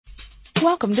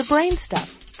Welcome to Brain Stuff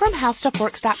from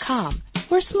HowStuffWorks.com,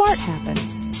 where smart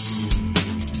happens.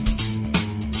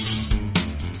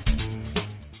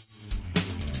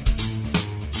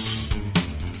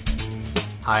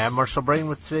 Hi, I'm Marshall Brain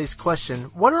with today's question.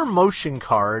 What are motion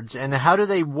cards and how do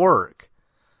they work?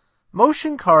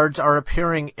 Motion cards are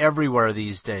appearing everywhere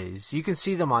these days. You can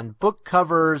see them on book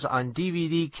covers, on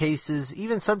DVD cases,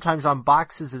 even sometimes on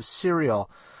boxes of cereal.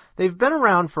 They've been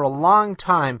around for a long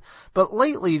time, but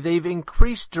lately they've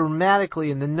increased dramatically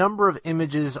in the number of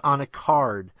images on a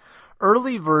card.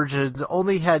 Early versions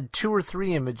only had 2 or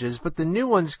 3 images, but the new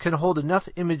ones can hold enough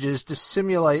images to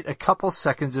simulate a couple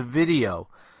seconds of video.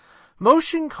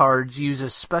 Motion cards use a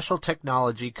special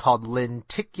technology called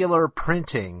lenticular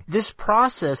printing. This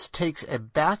process takes a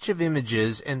batch of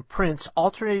images and prints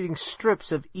alternating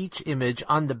strips of each image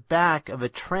on the back of a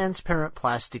transparent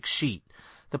plastic sheet.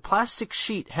 The plastic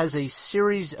sheet has a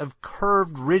series of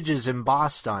curved ridges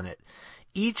embossed on it.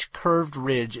 Each curved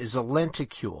ridge is a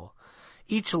lenticule.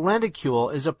 Each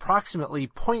lenticule is approximately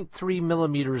 0.3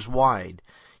 millimeters wide.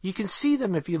 You can see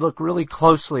them if you look really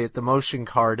closely at the motion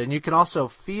card, and you can also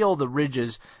feel the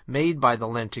ridges made by the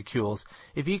lenticules.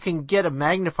 If you can get a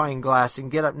magnifying glass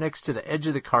and get up next to the edge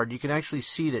of the card, you can actually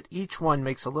see that each one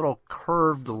makes a little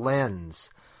curved lens.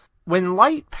 When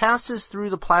light passes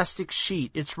through the plastic sheet,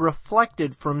 it's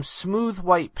reflected from smooth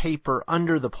white paper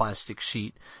under the plastic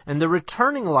sheet, and the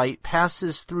returning light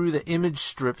passes through the image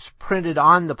strips printed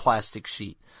on the plastic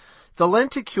sheet. The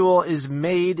lenticule is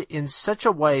made in such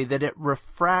a way that it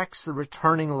refracts the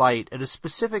returning light at a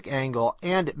specific angle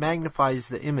and it magnifies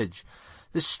the image.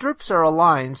 The strips are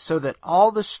aligned so that all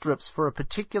the strips for a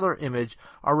particular image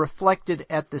are reflected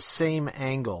at the same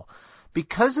angle.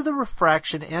 Because of the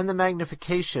refraction and the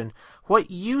magnification,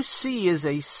 what you see is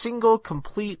a single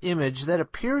complete image that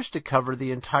appears to cover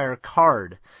the entire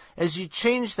card. As you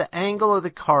change the angle of the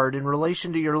card in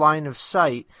relation to your line of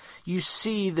sight, you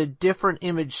see the different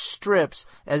image strips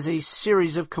as a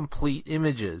series of complete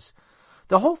images.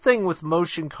 The whole thing with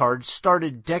motion cards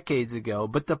started decades ago,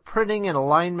 but the printing and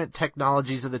alignment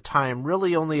technologies of the time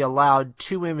really only allowed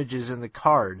 2 images in the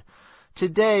card.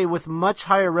 Today, with much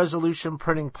higher resolution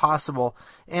printing possible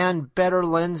and better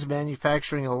lens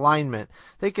manufacturing alignment,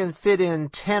 they can fit in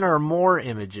 10 or more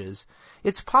images.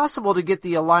 It's possible to get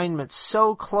the alignment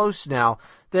so close now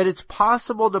that it's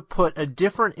possible to put a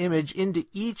different image into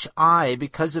each eye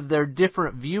because of their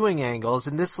different viewing angles,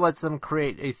 and this lets them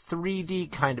create a 3D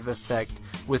kind of effect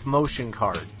with motion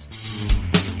cards.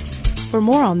 For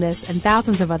more on this and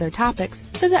thousands of other topics,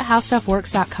 visit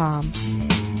HowStuffWorks.com.